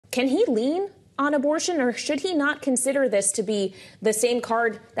Can he lean on abortion, or should he not consider this to be the same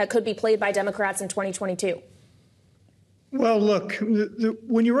card that could be played by Democrats in 2022? Well, look,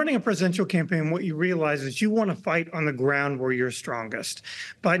 when you're running a presidential campaign, what you realize is you want to fight on the ground where you're strongest.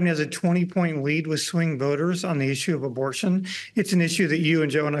 Biden has a 20-point lead with swing voters on the issue of abortion. It's an issue that you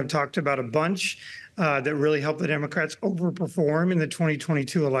and Joe and I have talked about a bunch. That really helped the Democrats overperform in the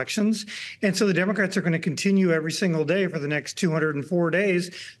 2022 elections. And so the Democrats are going to continue every single day for the next 204 days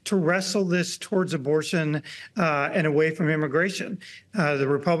to wrestle this towards abortion and away from immigration. The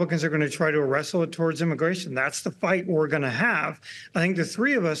Republicans are going to try to wrestle it towards immigration. That's the fight we're going to have. I think the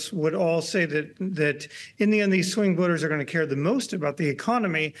three of us would all say that in the end, these swing voters are going to care the most about the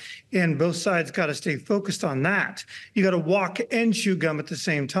economy, and both sides got to stay focused on that. You got to walk and chew gum at the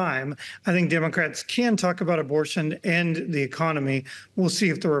same time. I think Democrats can talk about abortion and the economy. We'll see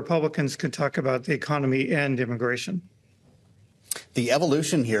if the Republicans can talk about the economy and immigration. The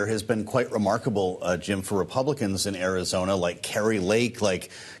evolution here has been quite remarkable, Jim, for Republicans in Arizona, like Kari Lake,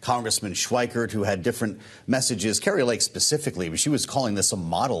 like Congressman Schweikert, who had different messages. Kari Lake specifically, but she was calling this a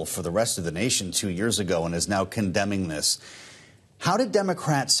model for the rest of the nation 2 years ago and is now condemning this. How did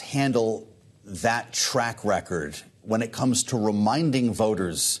Democrats handle that track record when it comes to reminding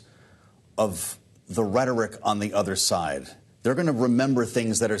voters of the rhetoric on the other side? They're going to remember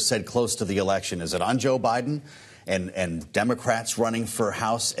things that are said close to the election. Is it on Joe Biden and Democrats running for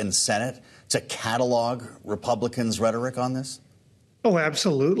House and Senate to catalog Republicans' rhetoric on this? Oh,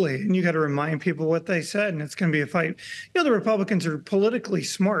 absolutely. And you got to remind people what they said, and it's going to be a fight. You know, the Republicans are politically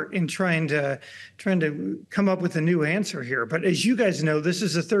smart in trying to come up with a new answer here. But as you guys know, this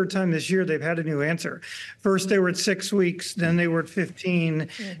is the third time this year they've had a new answer. First, they were at 6 weeks. Then they were at 15.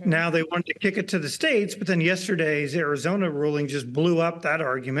 Now they wanted to kick it to the states. But then yesterday's Arizona ruling just blew up that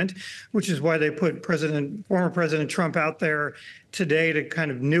argument, which is why they put former President Trump out there today to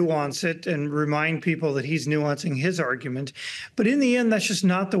kind of nuance it and remind people that he's nuancing his argument. But in the end, that's just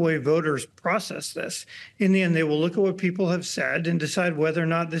not the way voters process this. In the end, they will look at what people have said and decide whether or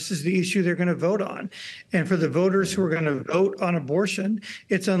not this is the issue they're going to vote on. And for the voters who are going to vote on abortion,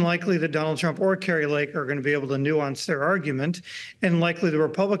 it's unlikely that Donald Trump or Kari Lake are going to be able to nuance their argument. And likely the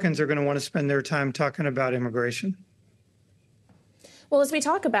Republicans are going to want to spend their time talking about immigration. Well, as we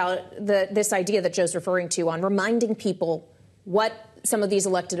talk about this idea that Joe's referring to on reminding people what some of these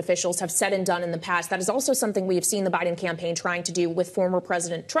elected officials have said and done in the past, that is also something we have seen the Biden campaign trying to do with former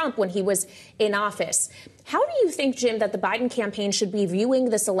President Trump when he was in office. How do you think, Jim, that the Biden campaign should be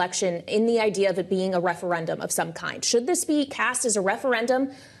viewing this election in the idea of it being a referendum of some kind? Should this be cast as a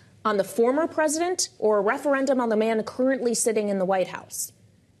referendum on the former president or a referendum on the man currently sitting in the White House?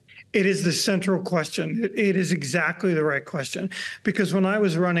 It is the central question. It is exactly the right question. Because when I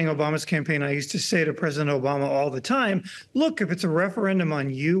was running Obama's campaign, I used to say to President Obama all the time, look, if it's a referendum on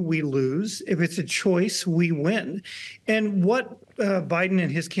you, we lose. If it's a choice, we win. And what Biden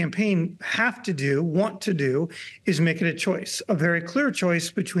and his campaign want to do, is make it a choice, a very clear choice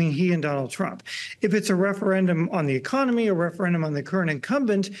between he and Donald Trump. If it's a referendum on the economy, a referendum on the current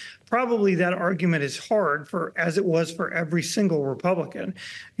incumbent, probably that argument is hard as it was for every single Republican.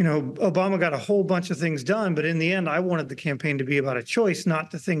 You know, Obama got a whole bunch of things done, but in the end, I wanted the campaign to be about a choice,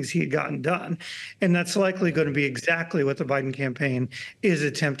 not the things he had gotten done. And that's likely going to be exactly what the Biden campaign is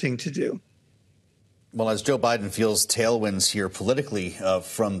attempting to do. Well, as Joe Biden feels tailwinds here politically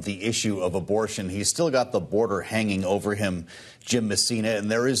from the issue of abortion, he's still got the border hanging over him, Jim Messina.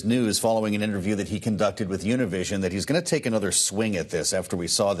 And there is news following an interview that he conducted with Univision that he's going to take another swing at this after we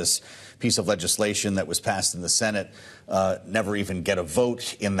saw this piece of legislation that was passed in the Senate never even get a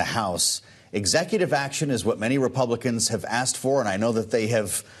vote in the House. Executive action is what many Republicans have asked for, and I know that they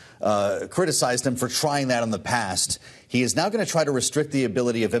have criticized him for trying that in the past. He is now going to try to restrict the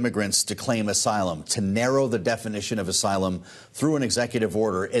ability of immigrants to claim asylum, to narrow the definition of asylum through an executive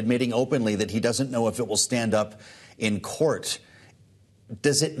order, admitting openly that he doesn't know if it will stand up in court.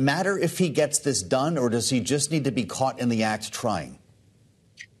 Does it matter if he gets this done, or does he just need to be caught in the act trying?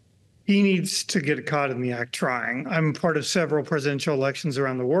 He needs to get caught in the act trying. I'm part of several presidential elections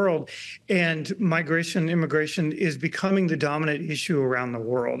around the world, and immigration is becoming the dominant issue around the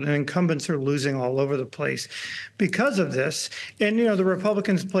world, and incumbents are losing all over the place because of this. And, you know, the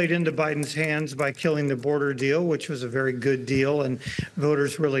Republicans played into Biden's hands by killing the border deal, which was a very good deal and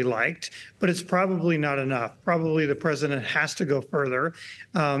voters really liked, but it's probably not enough. Probably the president has to go further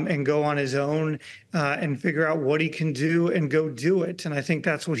and go on his own and figure out what he can do and go do it. And I think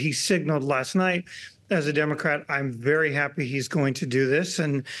that's what he signaled last night. As a Democrat, I'm very happy he's going to do this,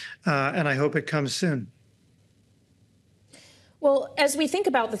 and I hope it comes soon. Well, as we think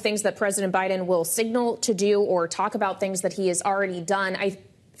about the things that President Biden will signal to do or talk about things that he has already done, I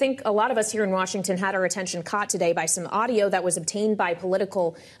think a lot of us here in Washington had our attention caught today by some audio that was obtained by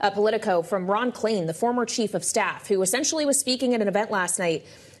Politico from Ron Klain, the former chief of staff, who essentially was speaking at an event last night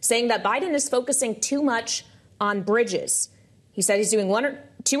saying that Biden is focusing too much on bridges. He said he's doing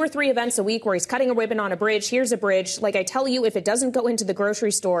two or three events a week where he's cutting a ribbon on a bridge. Here's a bridge. Like I tell you, if it doesn't go into the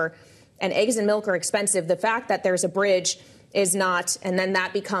grocery store and eggs and milk are expensive, the fact that there's a bridge is not, and then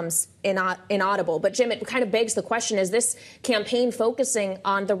that becomes inaudible. But Jim, it kind of begs the question, is this campaign focusing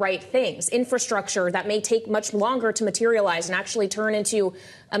on the right things, infrastructure that may take much longer to materialize and actually turn into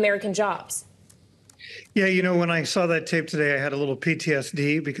American jobs? Yeah, you know, when I saw that tape today, I had a little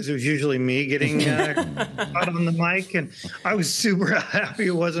PTSD because it was usually me getting out on the mic, and I was super happy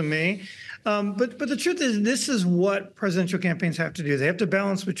it wasn't me. But the truth is, this is what presidential campaigns have to do. They have to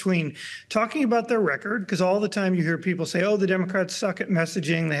balance between talking about their record, because all the time you hear people say, oh, the Democrats suck at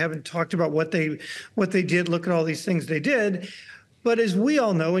messaging. They haven't talked about what they did. Look at all these things they did. But as we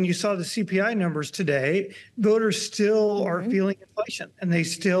all know, and you saw the CPI numbers today, voters still are feeling inflation, and they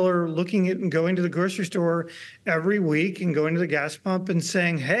still are looking at and going to the grocery store every week and going to the gas pump and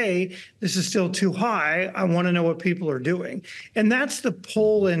saying, hey, this is still too high. I want to know what people are doing. And that's the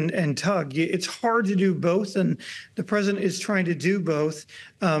pull and tug. It's hard to do both, and the president is trying to do both.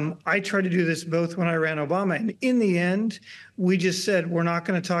 I tried to do this both when I ran Obama. And in the end, we just said, we're not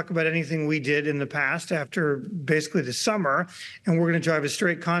going to talk about anything we did in the past after basically the summer. And we're going to drive a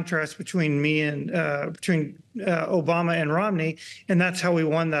straight contrast between me and Obama and Romney. And that's how we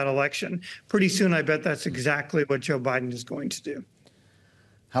won that election. Pretty soon, I bet that's exactly what Joe Biden is going to do.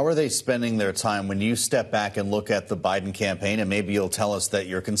 How are they spending their time when you step back and look at the Biden campaign? And maybe you'll tell us that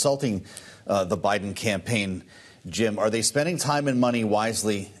you're consulting the Biden campaign. Jim, are they spending time and money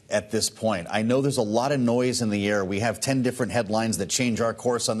wisely at this point? I know there's a lot of noise in the air. We have 10 different headlines that change our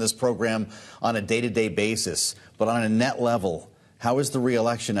course on this program on a day-to-day basis. But on a net level, how is the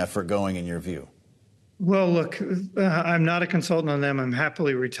reelection effort going in your view? Well, look, I'm not a consultant on them. I'm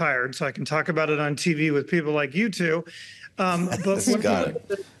happily retired, so I can talk about it on TV with people like you two. But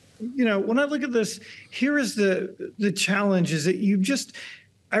when I look at this, here is the challenge: is that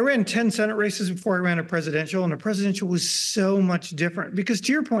I ran 10 Senate races before I ran a presidential, and a presidential was so much different because,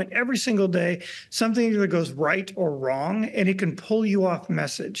 to your point, every single day, something either goes right or wrong, and it can pull you off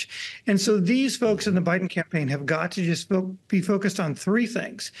message. And so these folks in the Biden campaign have got to just be focused on three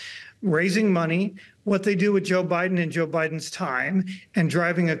things: raising money, what they do with Joe Biden and Joe Biden's time, and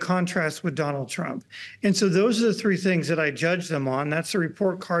driving a contrast with Donald Trump. And so those are the three things that I judge them on. That's the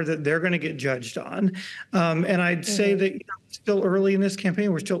report card that they're going to get judged on. And I'd say that it's still early in this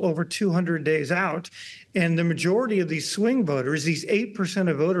campaign. We're still over 200 days out. And the majority of these swing voters, these 8%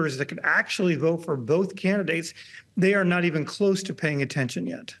 of voters that could actually vote for both candidates, they are not even close to paying attention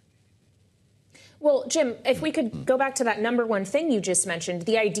yet. Well, Jim, if we could go back to that number one thing you just mentioned,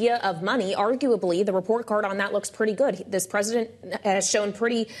 the idea of money, arguably, the report card on that looks pretty good. This president has shown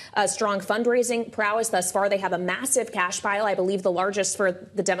pretty strong fundraising prowess thus far. They have a massive cash pile, I believe the largest for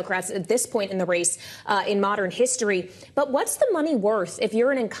the Democrats at this point in the race in modern history. But what's the money worth if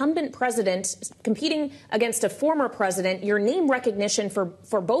you're an incumbent president competing against a former president? Your name recognition for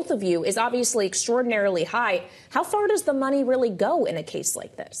both of you is obviously extraordinarily high. How far does the money really go in a case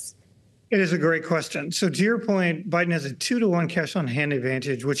like this? It is a great question. So to your point, Biden has a 2-to-1 cash on hand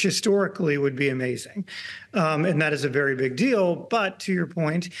advantage, which historically would be amazing. And that is a very big deal. But to your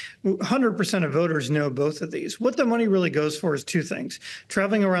point, 100% of voters know both of these. What the money really goes for is two things: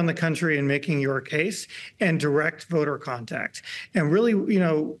 traveling around the country and making your case, and direct voter contact. And really,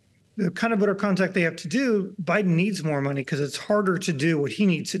 the kind of voter contact they have to do, Biden needs more money because it's harder to do what he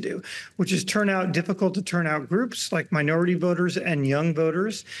needs to do, which is difficult to turn out groups like minority voters and young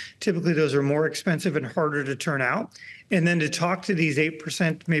voters. Typically, those are more expensive and harder to turn out. And then to talk to these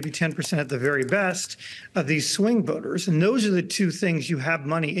 8%, maybe 10% at the very best of these swing voters. And those are the two things you have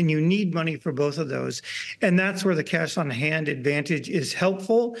money, and you need money for both of those. And that's where the cash on hand advantage is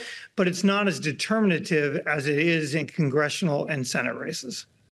helpful, but it's not as determinative as it is in congressional and Senate races.